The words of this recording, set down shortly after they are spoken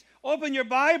Open your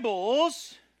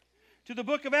Bibles to the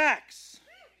book of Acts.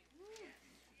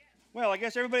 Well, I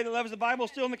guess everybody that loves the Bible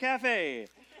is still in the cafe.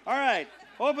 All right,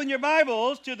 open your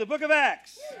Bibles to the book of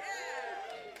Acts.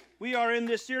 We are in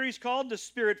this series called The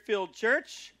Spirit-Filled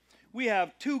Church. We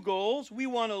have two goals. We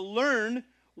want to learn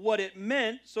what it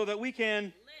meant so that we can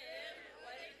live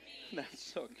what it means. That's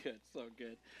so good, so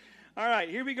good. All right,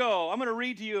 here we go. I'm going to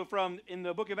read to you from in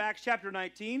the book of Acts chapter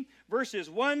 19,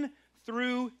 verses 1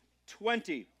 through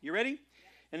 20. You ready?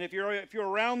 And if you're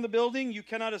around the building, you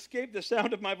cannot escape the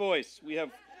sound of my voice. We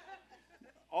have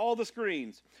all the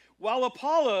screens. While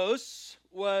Apollos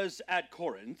was at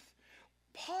Corinth,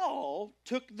 Paul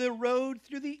took the road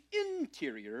through the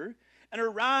interior and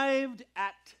arrived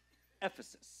at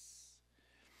Ephesus.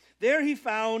 There he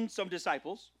found some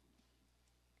disciples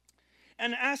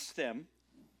and asked them,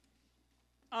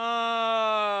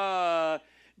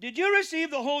 did you receive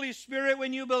the Holy Spirit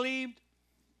when you believed?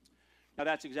 Now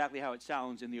that's exactly how it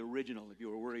sounds in the original, if you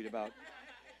were worried about.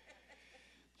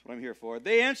 That's what I'm here for.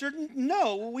 They answered,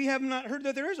 no, we have not heard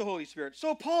that there is a Holy Spirit.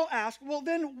 So Paul asked, well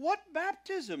then what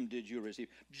baptism did you receive?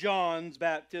 John's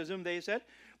baptism, they said.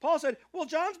 Paul said, well,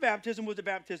 John's baptism was the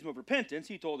baptism of repentance.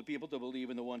 He told the people to believe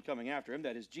in the one coming after him,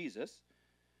 that is Jesus.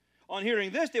 On hearing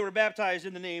this, they were baptized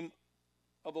in the name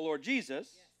of the Lord Jesus.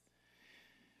 Yes.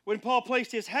 When Paul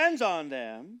placed his hands on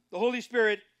them, the Holy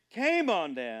Spirit came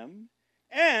on them,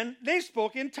 and they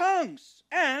spoke in tongues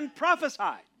and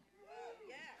prophesied.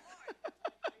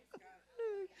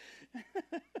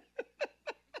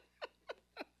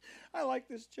 I like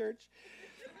this church.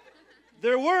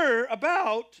 There were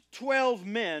about 12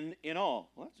 men in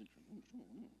all. Well,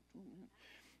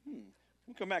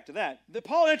 we'll come back to that.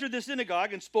 Paul entered the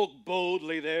synagogue and spoke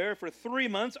boldly there for 3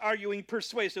 months, arguing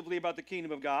persuasively about the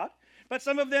kingdom of God. But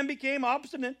some of them became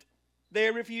obstinate. They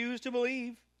refused to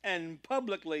believe and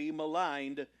publicly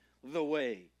maligned the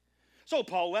way. So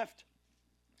Paul left.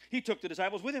 He took the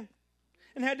disciples with him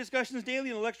and had discussions daily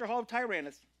in the lecture hall of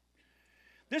Tyrannus.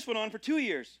 This went on for 2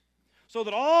 years, so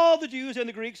that all the Jews and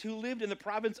the Greeks who lived in the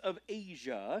province of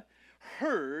Asia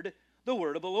heard the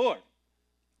word of the Lord.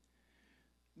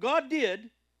 God did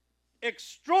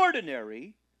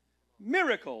extraordinary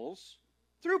miracles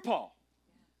through Paul,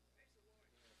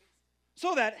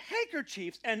 so that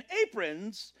handkerchiefs and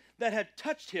aprons that had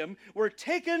touched him were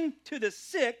taken to the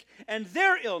sick, and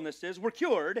their illnesses were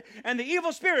cured, and the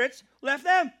evil spirits left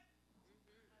them.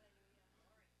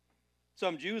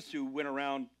 Some Jews who went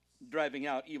around driving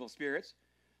out evil spirits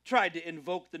tried to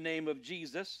invoke the name of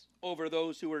Jesus over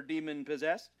those who were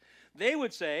demon-possessed. They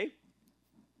would say,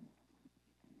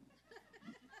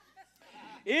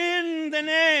 in the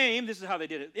name, this is how they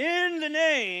did it, in the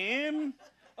name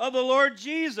of the Lord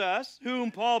Jesus,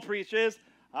 whom Paul preaches,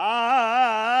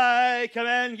 I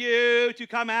command you to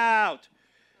come out.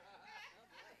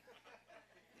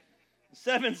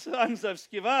 7 sons of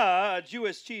Sceva, a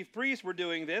Jewish chief priest, were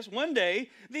doing this. One day,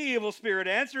 the evil spirit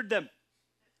answered them.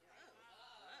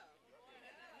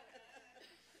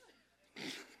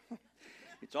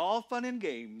 It's all fun and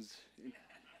games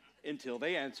until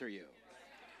they answer you.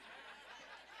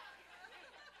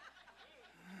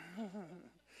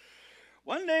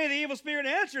 One day, the evil spirit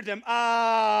answered them,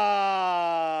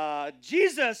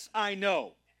 Jesus I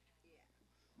know.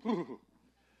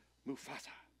 Mufasa.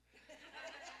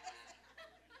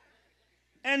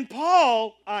 And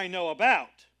Paul I know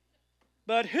about.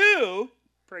 But who,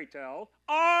 pray tell,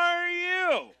 are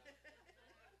you?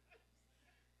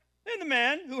 Then the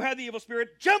man who had the evil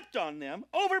spirit jumped on them,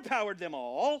 overpowered them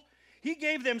all. He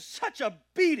gave them such a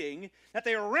beating that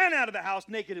they ran out of the house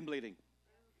naked and bleeding.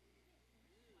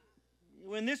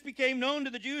 When this became known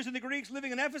to the Jews and the Greeks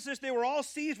living in Ephesus, they were all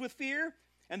seized with fear,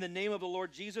 and the name of the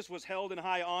Lord Jesus was held in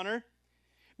high honor.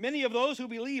 Many of those who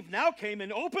believed now came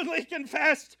and openly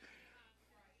confessed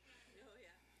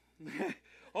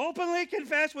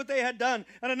what they had done.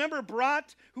 And a number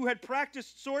who had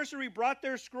practiced sorcery brought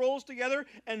their scrolls together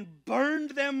and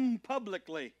burned them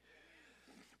publicly.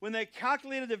 When they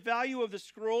calculated the value of the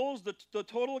scrolls, the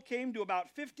total came to about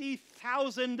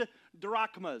 50,000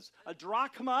 drachmas. A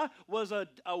drachma was a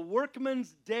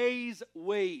workman's day's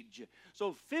wage.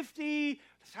 So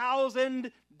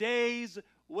 50,000 days'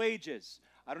 wages.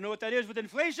 I don't know what that is with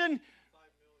inflation. 5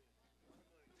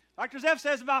 million. Dr. Zeff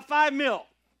says about 5 mil.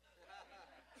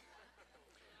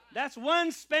 That's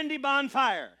one spendy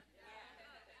bonfire.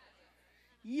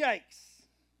 Yikes.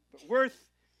 But worth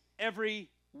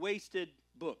every wasted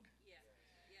book.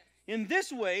 In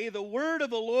this way, the word of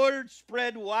the Lord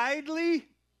spread widely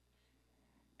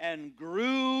and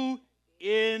grew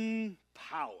in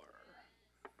power.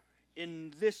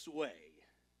 In this way.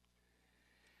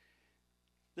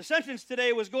 The sentence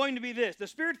today was going to be this: the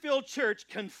Spirit-filled church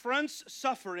confronts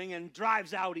suffering and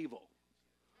drives out evil.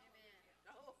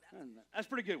 That's a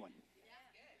pretty good one.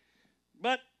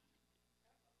 But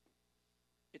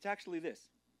it's actually this: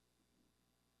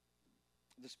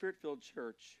 the Spirit-filled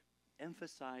church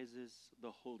emphasizes the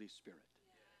Holy Spirit.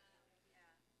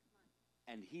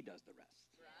 And He does the rest.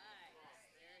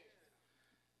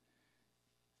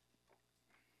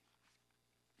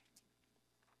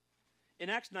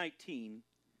 In Acts 19,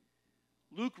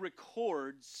 Luke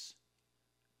records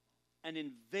an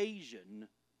invasion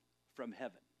from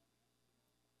heaven.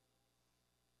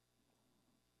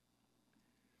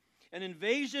 An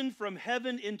invasion from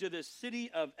heaven into the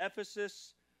city of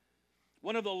Ephesus,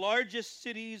 one of the largest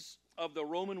cities of the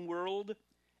Roman world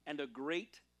and a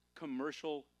great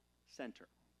commercial center.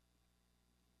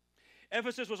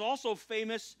 Ephesus was also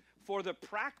famous for the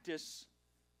practice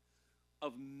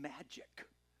of magic.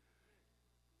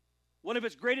 One of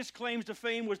its greatest claims to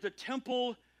fame was the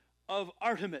Temple of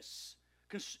Artemis.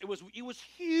 It was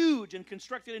huge and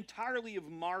constructed entirely of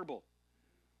marble.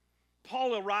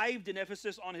 Paul arrived in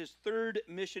Ephesus on his third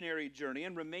missionary journey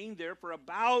and remained there for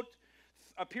about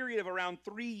a period of around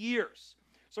 3 years,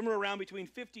 somewhere around between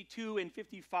 52 and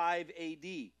 55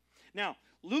 AD. Now,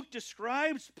 Luke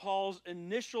describes Paul's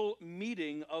initial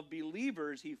meeting of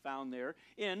believers he found there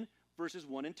in verses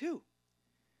 1 and 2.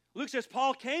 Luke says,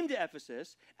 Paul came to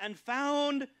Ephesus and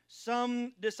found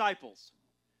some disciples.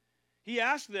 He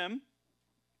asked them,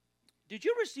 "Did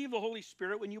you receive the Holy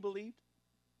Spirit when you believed?"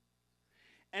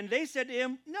 And they said to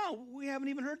him, "No, we haven't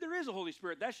even heard there is a Holy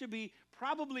Spirit." That should be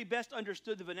probably best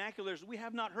understood. The vernaculars: we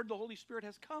have not heard the Holy Spirit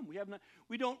has come.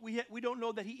 We don't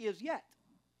know that He is yet.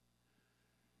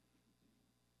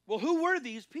 Well, who were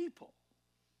these people?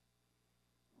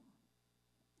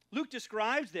 Luke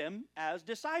describes them as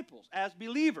disciples, as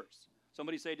believers.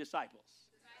 Somebody say disciples.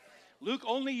 Luke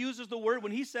only uses the word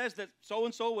when he says that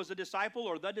so-and-so was a disciple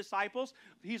or the disciples.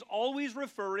 He's always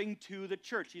referring to the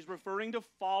church. He's referring to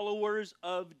followers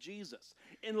of Jesus.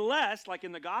 Unless, like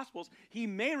in the Gospels, he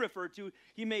may refer to,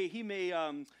 he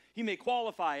may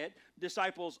qualify it,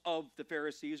 disciples of the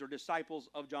Pharisees or disciples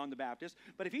of John the Baptist.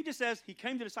 But if he just says he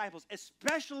came to disciples,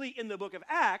 especially in the book of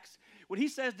Acts, when he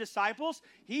says disciples,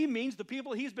 he means the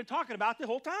people he's been talking about the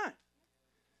whole time.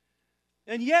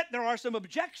 And yet there are some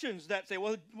objections that say,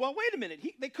 well, wait a minute.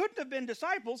 They couldn't have been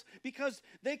disciples because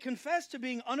they confessed to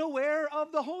being unaware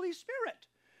of the Holy Spirit,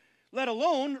 let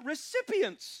alone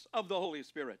recipients of the Holy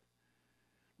Spirit.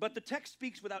 But the text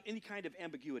speaks without any kind of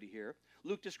ambiguity here.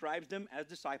 Luke describes them as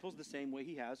disciples the same way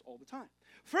he has all the time.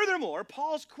 Furthermore,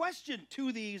 Paul's question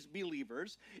to these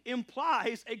believers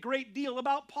implies a great deal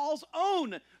about Paul's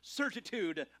own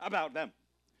certitude about them.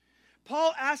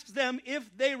 Paul asks them if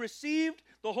they received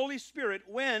the Holy Spirit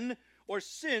when or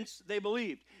since they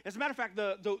believed. As a matter of fact,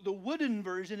 the wooden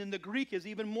version in the Greek is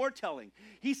even more telling.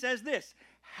 He says this: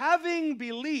 having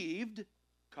believed,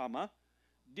 comma,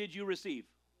 did you receive?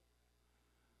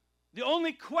 The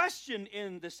only question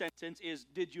in the sentence is,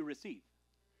 did you receive?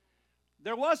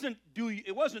 It wasn't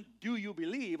do you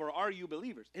believe or are you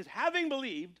believers? It's having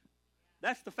believed,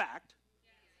 that's the fact.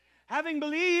 Having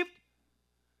believed,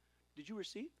 did you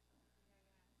receive?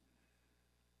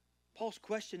 Paul's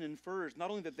question infers not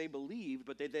only that they believed,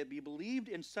 but that they be believed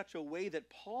in such a way that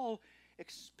Paul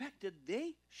expected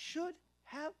they should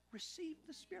have received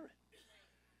the Spirit.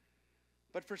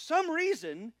 But for some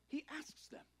reason, he asks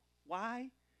them why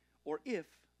or if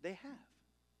they have.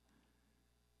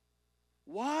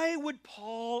 Why would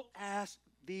Paul ask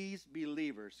these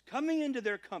believers, coming into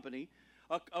their company,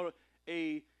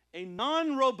 a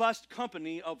non-robust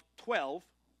company of 12?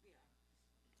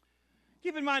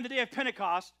 Keep in mind the day of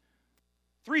Pentecost,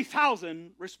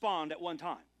 3,000 respond at one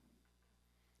time.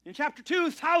 In chapter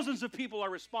 2, thousands of people are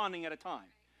responding at a time.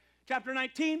 Chapter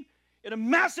 19, in a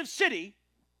massive city,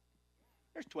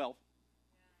 there's 12.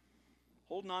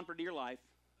 Holding on for dear life.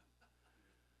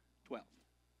 12.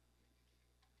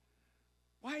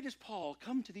 Why does Paul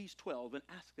come to these 12 and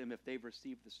ask them if they've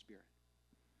received the Spirit?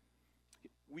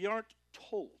 We aren't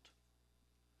told.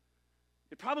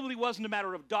 It probably wasn't a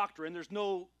matter of doctrine. There's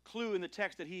no clue in the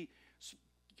text that he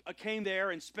came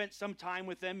there and spent some time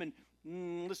with them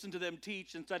and listened to them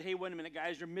teach and said, hey, wait a minute,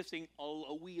 guys, you're missing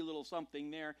a wee little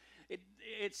something there.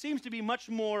 It seems to be much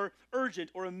more urgent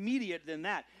or immediate than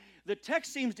that. The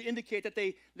text seems to indicate that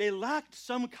they lacked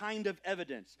some kind of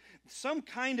evidence, some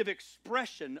kind of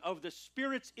expression of the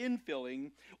Spirit's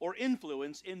infilling or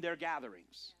influence in their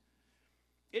gatherings.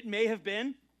 It may have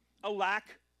been a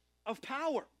lack of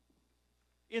power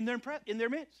in their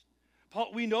midst.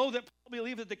 We know that Paul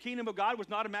believed that the kingdom of God was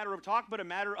not a matter of talk, but a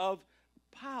matter of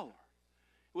power.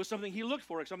 It was something he looked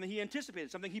for, something he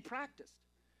anticipated, something he practiced.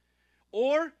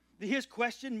 Or his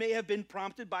question may have been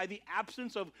prompted by the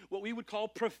absence of what we would call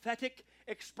prophetic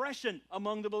expression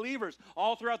among the believers.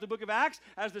 All throughout the book of Acts,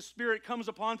 as the Spirit comes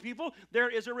upon people, there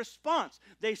is a response.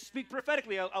 They speak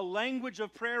prophetically, a language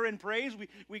of prayer and praise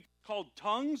we call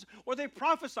tongues, or they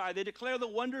prophesy. They declare the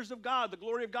wonders of God, the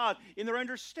glory of God in their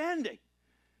understanding,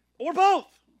 or both.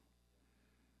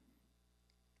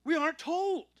 We aren't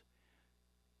told.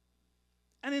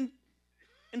 And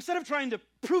instead of trying to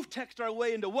proof text our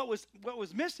way into what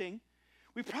was missing,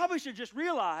 we probably should just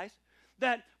realize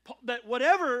that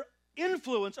whatever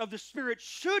influence of the Spirit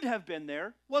should have been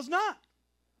there was not.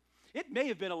 It may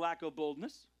have been a lack of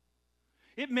boldness.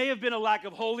 It may have been a lack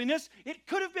of holiness. It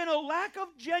could have been a lack of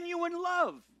genuine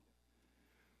love.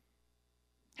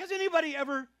 Has anybody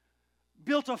ever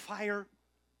built a fire?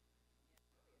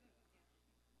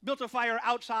 Built a fire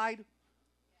outside?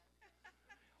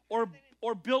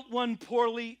 Or built one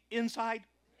poorly inside?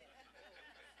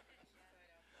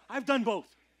 I've done both,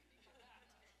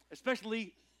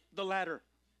 especially the latter.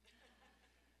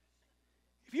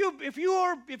 If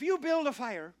you build a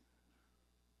fire,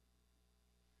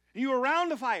 and you're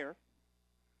around a fire,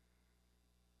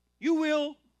 you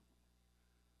will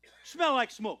smell like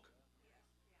smoke.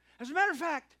 As a matter of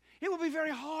fact, it will be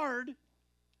very hard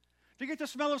to get the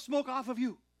smell of smoke off of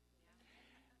you.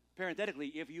 Parenthetically,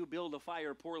 if you build a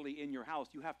fire poorly in your house,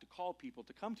 you have to call people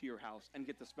to come to your house and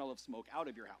get the smell of smoke out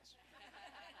of your house.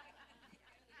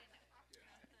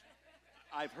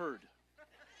 I've heard.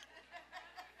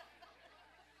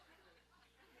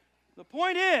 The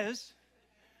point is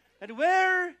that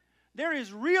where there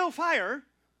is real fire,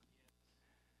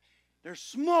 there's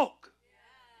smoke.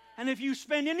 And if you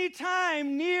spend any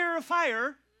time near a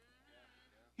fire,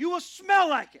 you will smell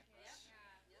like it.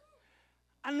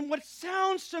 And what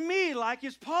sounds to me like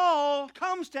is Paul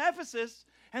comes to Ephesus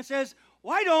and says,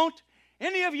 why don't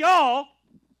any of y'all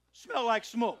smell like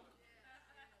smoke?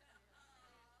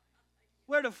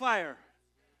 Where the fire?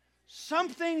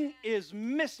 Something is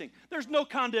missing. There's no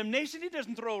condemnation. He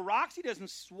doesn't throw rocks. He doesn't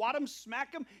swat them,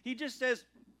 smack them. He just says,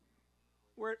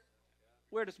 where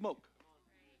the smoke?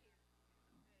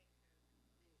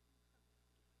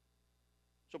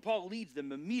 So Paul leads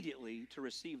them immediately to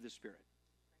receive the Spirit.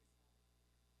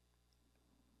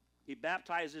 He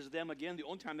baptizes them again. The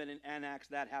only time that in Acts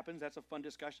that happens, that's a fun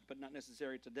discussion, but not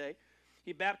necessary today.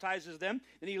 He baptizes them,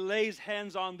 and he lays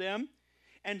hands on them,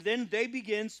 and then they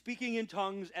begin speaking in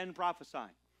tongues and prophesying.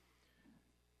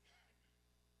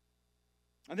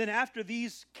 And then after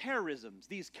these charisms,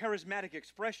 these charismatic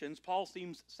expressions, Paul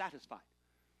seems satisfied.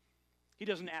 He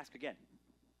doesn't ask again.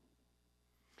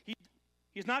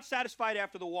 He's not satisfied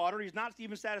after the water. He's not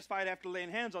even satisfied after laying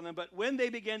hands on them. But when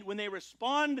they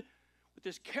respond with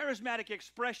this charismatic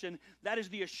expression, that is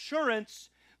the assurance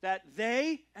that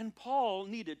they and Paul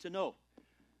needed to know.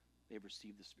 They've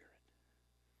received the Spirit.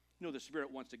 You know, the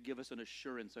Spirit wants to give us an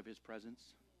assurance of His presence.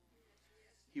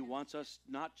 He wants us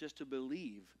not just to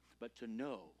believe, but to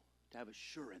know, to have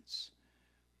assurance.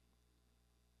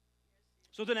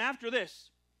 So then after this,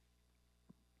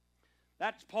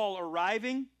 that's Paul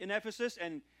arriving in Ephesus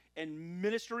and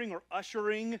ministering or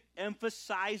ushering,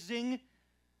 emphasizing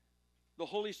the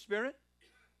Holy Spirit.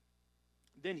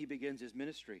 Then he begins his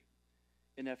ministry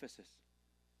in Ephesus.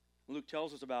 Luke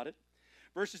tells us about it.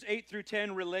 Verses 8 through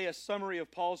 10 relay a summary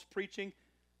of Paul's preaching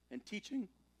and teaching.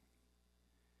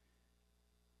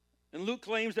 And Luke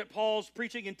claims that Paul's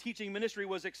preaching and teaching ministry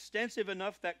was extensive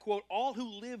enough that, quote, all who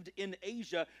lived in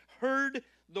Asia heard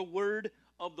the word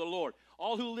of the Lord.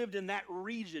 All who lived in that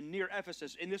region near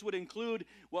Ephesus, and this would include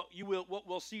what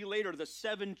we'll see later,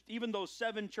 even those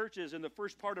 7 churches in the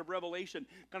first part of Revelation,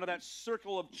 kind of that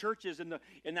circle of churches in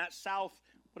that south.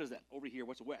 What is that over here?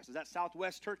 What's the west? Is that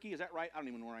southwest Turkey? Is that right? I don't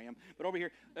even know where I am. But over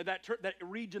here, that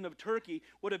region of Turkey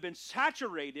would have been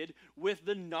saturated with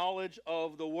the knowledge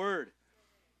of the word.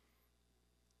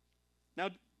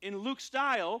 Now, in Luke's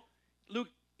style,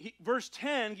 verse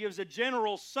 10 gives a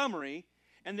general summary.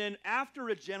 And then after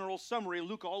a general summary,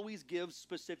 Luke always gives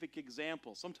specific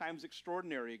examples, sometimes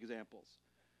extraordinary examples,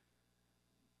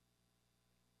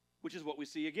 which is what we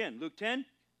see again. Luke 10,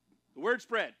 the word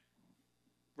spread.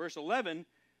 Verse 11,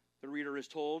 the reader is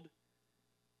told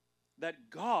that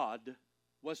God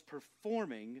was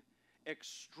performing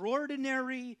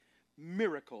extraordinary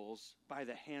miracles by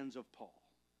the hands of Paul,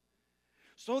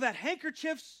 so that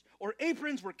handkerchiefs or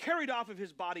aprons were carried off of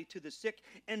his body to the sick,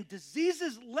 and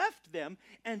diseases left them,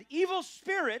 and evil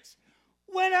spirits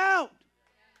went out.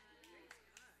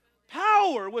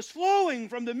 Power was flowing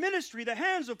from the ministry, the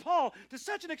hands of Paul, to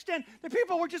such an extent that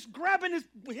people were just grabbing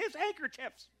his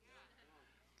handkerchiefs.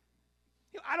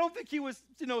 I don't think he was,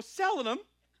 selling them.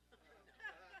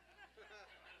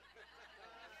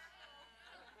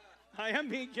 I am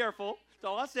being careful. That's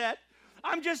all I said.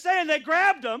 I'm just saying they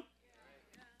grabbed them.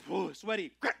 Oh,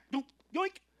 sweaty.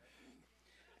 Yoink.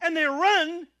 And they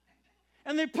run,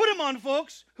 and they put them on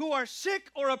folks who are sick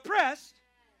or oppressed.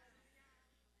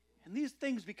 And these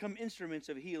things become instruments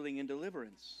of healing and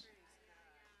deliverance.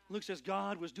 Luke says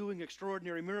God was doing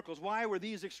extraordinary miracles. Why were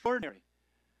these extraordinary?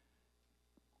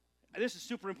 This is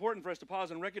super important for us to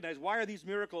pause and recognize. Why are these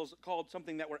miracles called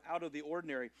something that were out of the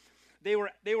ordinary? They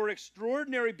were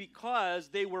extraordinary because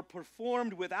they were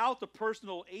performed without the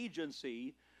personal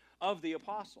agency of the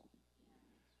apostle.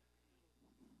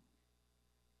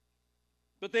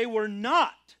 But they were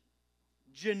not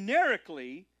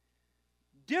generically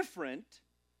different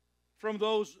from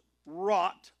those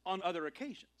wrought on other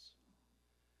occasions.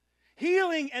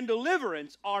 Healing and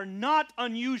deliverance are not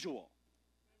unusual.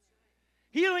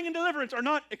 Healing and deliverance are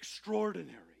not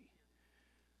extraordinary.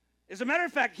 As a matter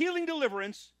of fact, healing and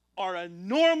deliverance are a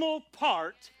normal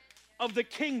part of the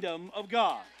kingdom of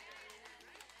God.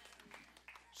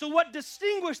 So what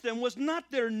distinguished them was not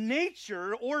their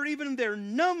nature or even their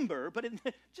number, but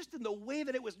just in the way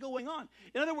that it was going on.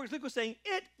 In other words, Luke was saying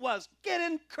it was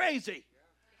getting crazy.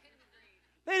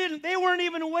 They weren't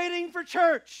even waiting for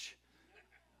church.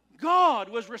 God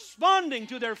was responding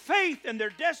to their faith and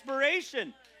their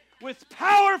desperation with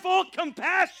powerful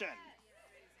compassion.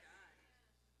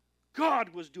 God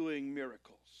was doing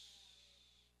miracles.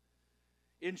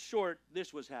 In short,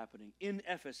 this was happening. In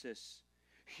Ephesus,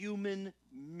 human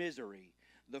misery,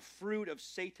 the fruit of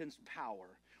Satan's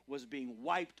power, was being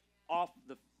wiped off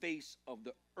the face of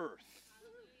the earth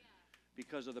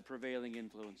because of the prevailing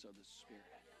influence of the Spirit.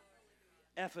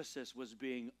 Ephesus was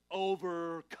being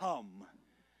overcome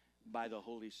by the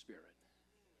Holy Spirit.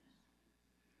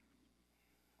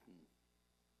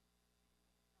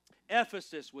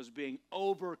 Ephesus was being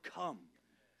overcome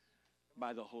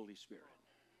by the Holy Spirit.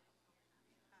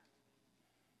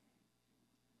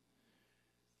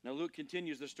 Now Luke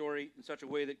continues the story in such a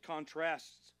way that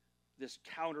contrasts this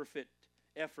counterfeit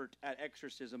effort at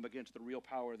exorcism against the real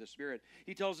power of the Spirit.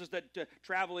 He tells us that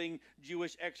traveling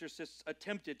Jewish exorcists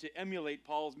attempted to emulate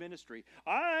Paul's ministry.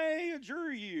 I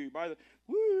adjure you by the...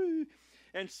 Woo!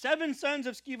 And 7 sons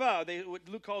of Sceva, what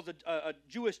Luke calls a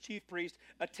Jewish chief priest,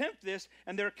 attempt this,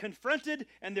 and they're confronted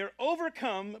and they're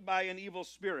overcome by an evil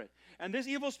spirit. And this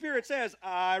evil spirit says,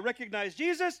 I recognize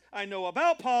Jesus, I know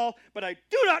about Paul, but I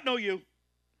do not know you.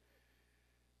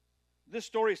 This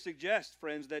story suggests,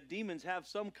 friends, that demons have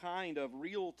some kind of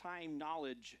real-time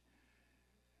knowledge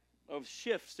of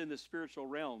shifts in the spiritual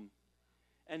realm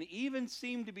and even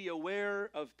seem to be aware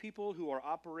of people who are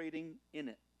operating in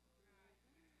it.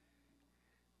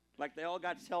 Like they all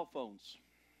got cell phones.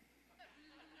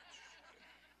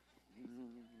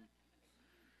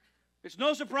 It's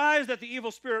no surprise that the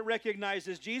evil spirit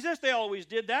recognizes Jesus. They always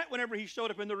did that. Whenever he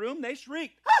showed up in the room, they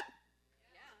shrieked. Ah!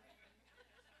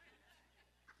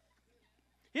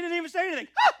 He didn't even say anything.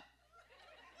 Ah!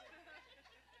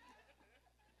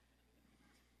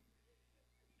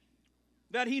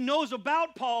 That he knows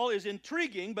about Paul is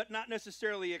intriguing, but not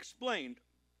necessarily explained.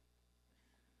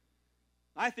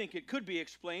 I think it could be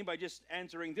explained by just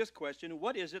answering this question: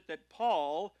 what is it that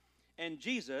Paul and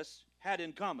Jesus had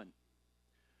in common?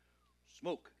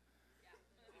 Smoke.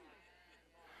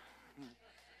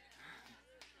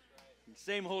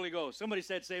 Same Holy Ghost. Somebody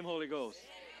said same Holy Ghost.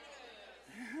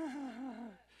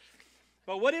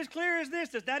 But what is clear is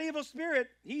this, is that evil spirit,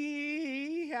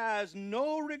 he has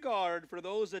no regard for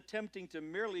those attempting to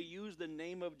merely use the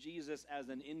name of Jesus as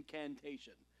an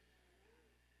incantation.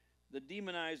 The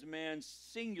demonized man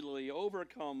singularly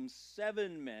overcomes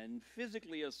 7 men,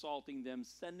 physically assaulting them,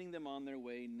 sending them on their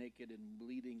way naked and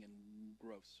bleeding and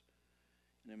gross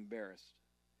and embarrassed.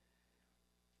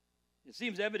 It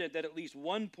seems evident that at least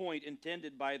one point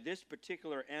intended by this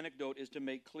particular anecdote is to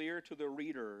make clear to the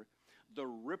reader the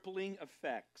rippling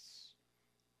effects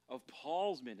of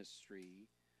Paul's ministry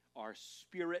are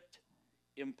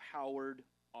spirit-empowered,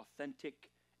 authentic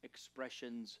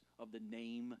expressions of the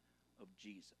name of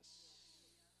Jesus,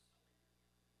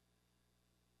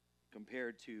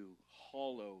 compared to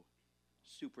hollow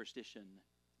superstition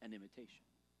and imitation.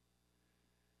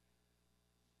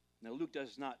 Now, Luke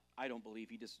does not, I don't believe,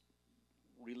 he just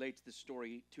relates this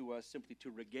story to us simply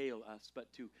to regale us,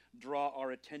 but to draw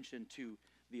our attention to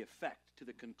the effect, to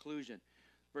the conclusion.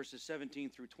 Verses 17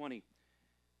 through 20.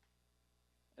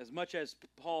 As much as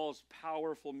Paul's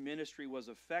powerful ministry was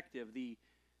effective, the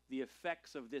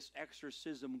effects of this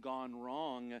exorcism gone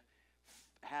wrong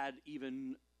had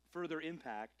even further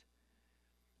impact.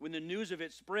 When the news of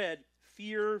it spread,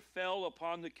 fear fell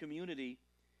upon the community,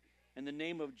 and the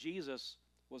name of Jesus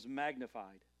was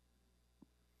magnified.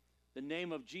 The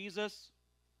name of Jesus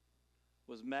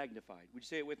was magnified. Would you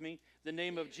say it with me? The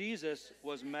name of Jesus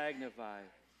was magnified.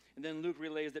 And then Luke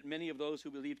relays that many of those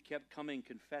who believed kept coming,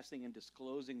 confessing, and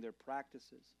disclosing their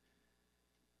practices.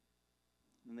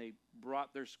 And they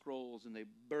brought their scrolls and they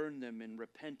burned them in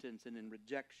repentance and in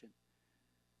rejection.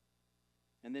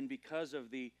 And then because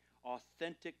of the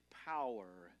authentic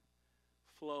power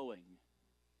flowing,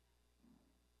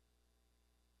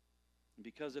 and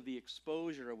because of the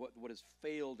exposure of what is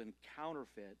failed and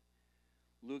counterfeit,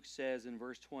 Luke says in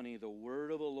verse 20, the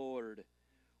word of the Lord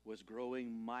was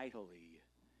growing mightily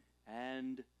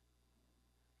and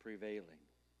prevailing.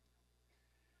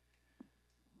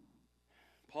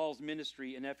 Paul's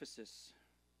ministry in Ephesus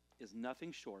is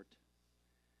nothing short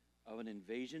of an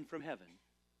invasion from heaven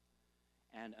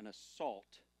and an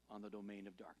assault on the domain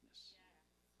of darkness.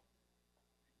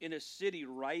 In a city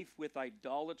rife with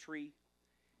idolatry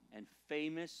and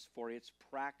famous for its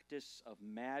practice of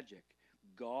magic,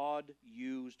 God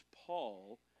used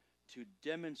Paul to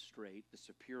demonstrate the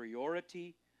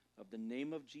superiority of the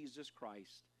name of Jesus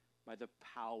Christ by the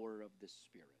power of the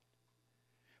Spirit.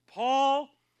 Paul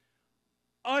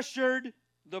ushered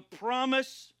the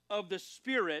promise of the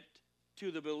Spirit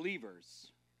to the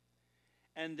believers,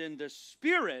 and then the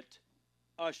Spirit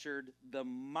ushered the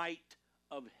might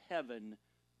of heaven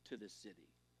to the city.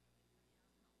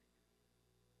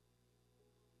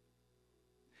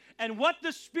 And what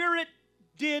the Spirit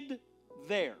did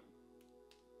there,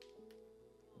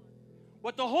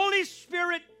 what the Holy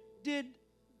Spirit did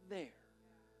there,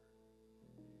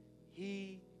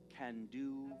 He can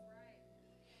do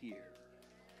here.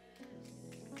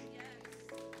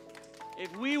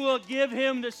 If we will give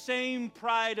Him the same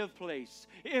pride of place,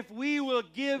 if we will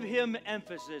give Him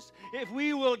emphasis, if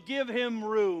we will give Him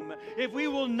room, if we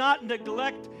will not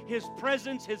neglect His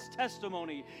presence, His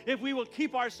testimony, if we will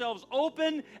keep ourselves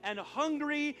open and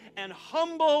hungry and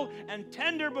humble and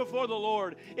tender before the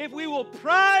Lord, if we will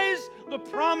prize the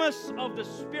promise of the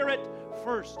Spirit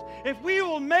first, if we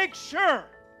will make sure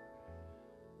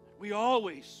we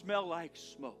always smell like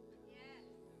smoke,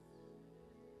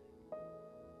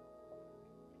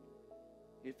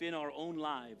 if in our own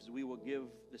lives we will give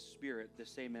the Spirit the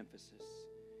same emphasis,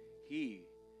 He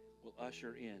will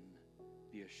usher in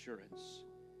the assurance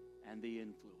and the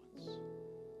influence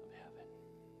of heaven.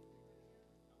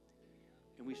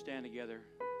 Can we stand together?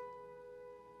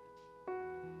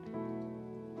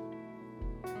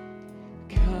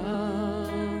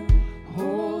 Come,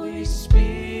 Holy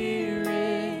Spirit,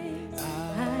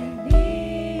 I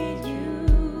need you.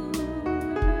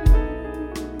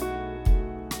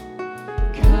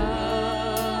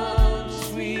 Come,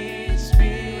 sweet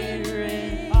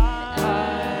Spirit,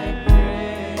 I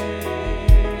pray.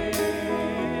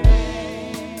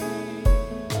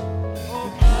 Oh,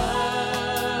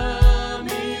 come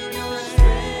in your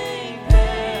strength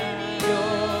and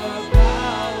your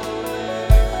power.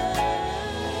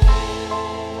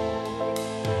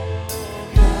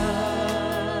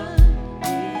 Come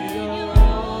in your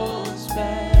own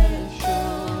special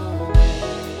way.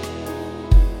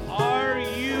 Are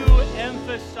you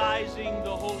emphasizing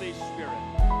the Holy Spirit?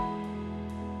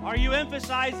 Are you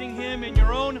emphasizing Him in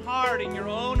your own heart, in your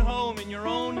own home, in your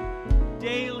own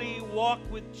daily walk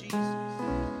with Jesus?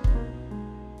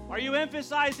 Are you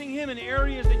emphasizing Him in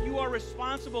areas that you are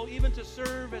responsible even to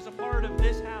serve as a part of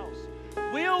this house?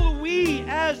 Will we,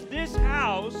 as this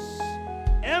house,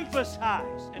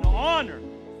 emphasize and honor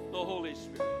the Holy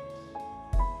Spirit?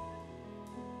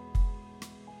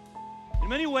 In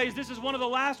many ways, this is one of the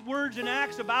last words in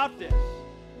Acts about this.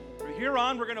 From here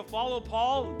on, we're going to follow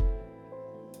Paul.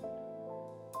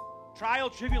 Trial,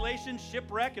 tribulation,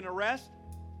 shipwreck, and arrest.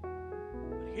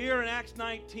 But here in Acts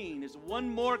 19 is one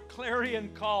more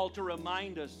clarion call to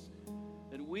remind us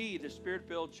that we, the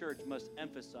Spirit-filled church, must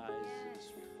emphasize the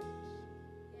Spirit.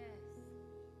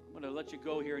 I'm going to let you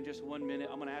go here in just 1 minute.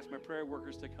 I'm going to ask my prayer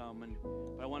workers to come,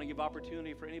 but I want to give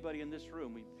opportunity for anybody in this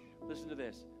room. Listen to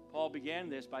this. Paul began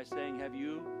this by saying, have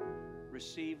you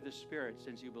received the Spirit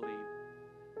since you believe?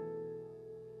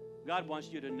 God wants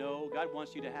you to know, God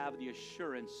wants you to have the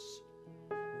assurance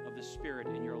of the Spirit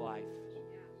in your life.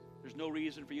 There's no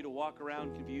reason for you to walk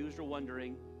around confused or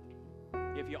wondering.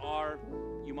 If you are,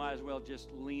 you might as well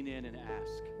just lean in and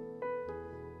ask.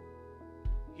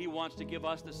 He wants to give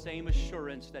us the same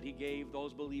assurance that He gave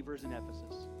those believers in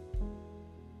Ephesus.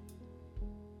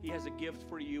 He has a gift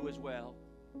for you as well.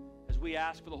 As we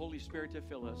ask for the Holy Spirit to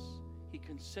fill us, He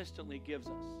consistently gives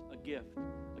us a gift,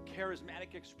 a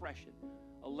charismatic expression,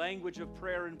 a language of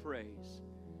prayer and praise.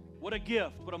 What a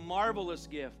gift, what a marvelous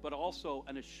gift, but also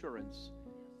an assurance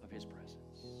of His presence.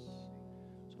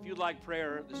 So if you'd like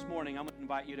prayer this morning, I'm going to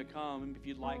invite you to come. And if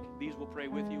you'd like, these will pray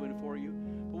with you and for you.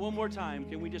 But one more time,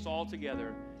 can we just all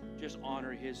together just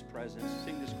honor His presence?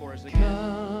 Sing this chorus again.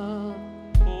 Come,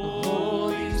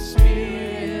 Holy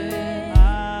Spirit,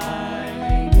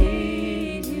 I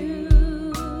need you.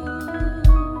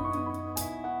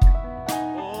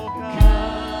 Oh,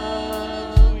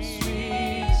 Come,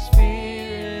 sweet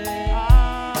Spirit,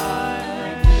 I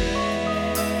pray.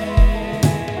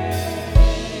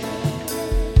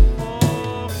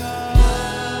 oh, come.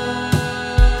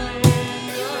 Come in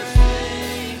your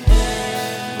strength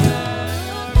and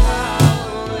your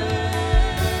power.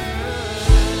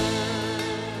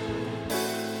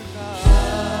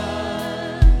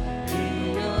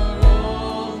 In your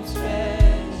own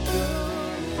special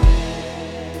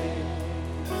way.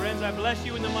 Friends, I bless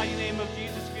you in the mighty name of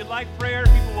Jesus. If you'd like prayer,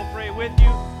 people will pray with you.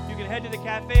 You can head to the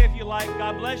cafe if you like.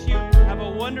 God bless you. Have a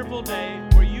wonderful day.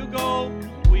 Where you go,